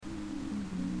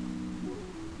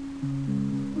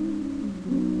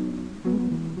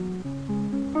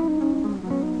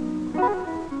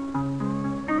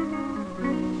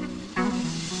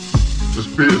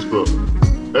beat is for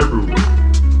everyone.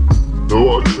 No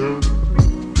auto-tune,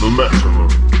 no metronome.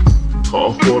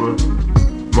 Can't afford a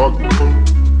microphone.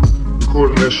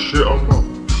 Recording this shit on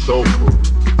my cell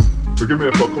phone. Forgive me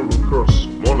if I come across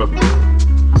monotone.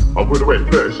 I would wait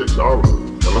 36 hours,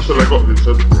 and I still ain't got these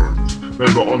headphones.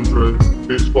 Maybe Andre,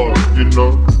 beats bar, you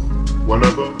know.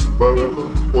 Whenever,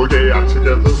 wherever, or get it out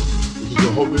together. This is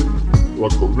a hobby, or a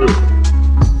career.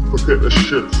 Forget the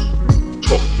shits,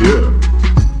 top gear.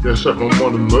 Yeah, set my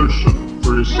mind in motion.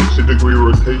 360-degree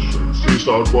rotation,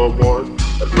 seaside worldwide,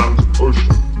 Atlantic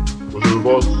Ocean. Was it a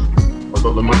buzz? I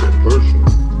got the magic potion.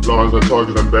 Lions and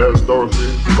tigers and bears, Dorothy,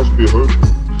 must be hoping.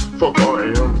 Fuck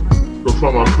I am, go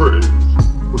fly my pretties.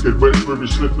 Wicked witch, ruby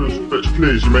slippers, bitch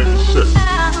please, you make me sick.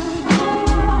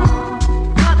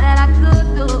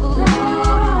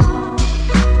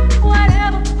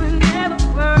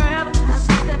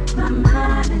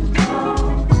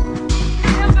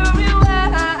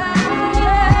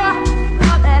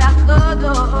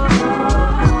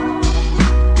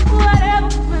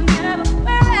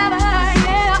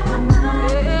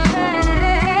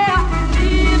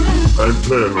 I ain't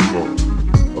playing no more,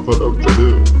 I've had up to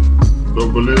here.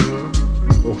 Don't believe me?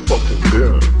 Oh fucking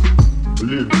dare.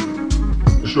 Believe me,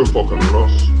 it's your fucking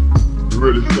loss. You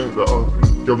really think that I'll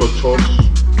give a toss?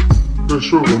 Go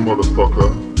sure, motherfucker,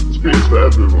 this beat is for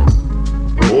everyone.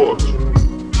 No auto-tune,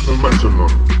 no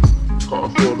metronome. Can't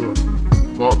afford a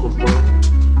microphone.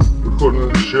 Recording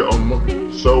this shit on my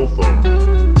cell phone.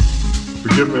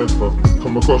 Forgive me if I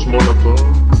come across monotone.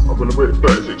 I've been away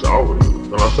 36 hours,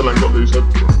 and I still ain't got these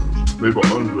headphones. Maybe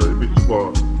Andre, beats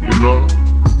bar, you know.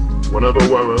 Whenever,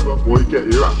 wherever, boy, get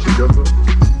your act together.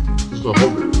 This is a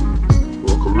hobby,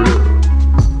 or a career.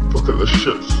 Fuck at the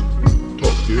shits,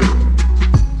 top gear.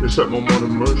 They set my mind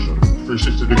in motion.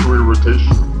 360-degree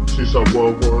rotation, seaside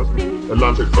worldwide,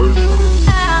 Atlantic Ocean.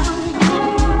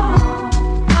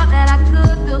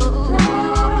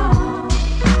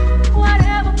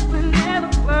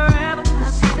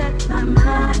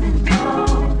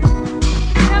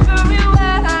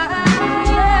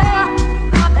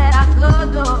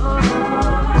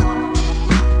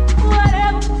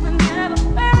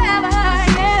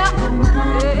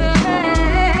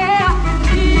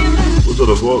 To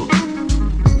the vault,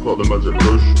 got the magic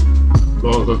potion.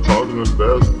 Lions and tigers and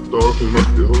bears, Dorothy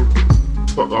must be hoping.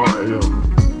 Fuck I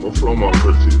am, or fly my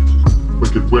pretties.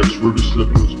 Wicked witch, ruby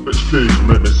slippers, bitch please, you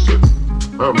make me sick.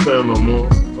 I ain't playing no more,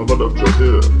 I've had up to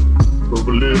here. Don't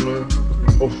believe me?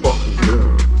 Oh fucking yeah.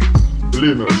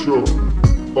 Believe me, it's your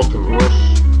fucking loss.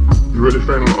 You really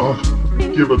think that I'll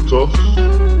give a toss?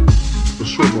 The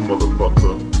swivel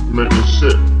motherfucker, you make me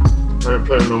sick. I ain't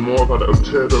playing no more, I've had it up to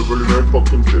here, don't really know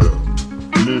fucking care.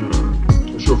 Believe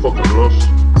me, it's your fucking loss.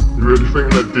 You really think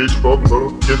that DEEJ fuck,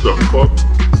 bro? Gives a fuck?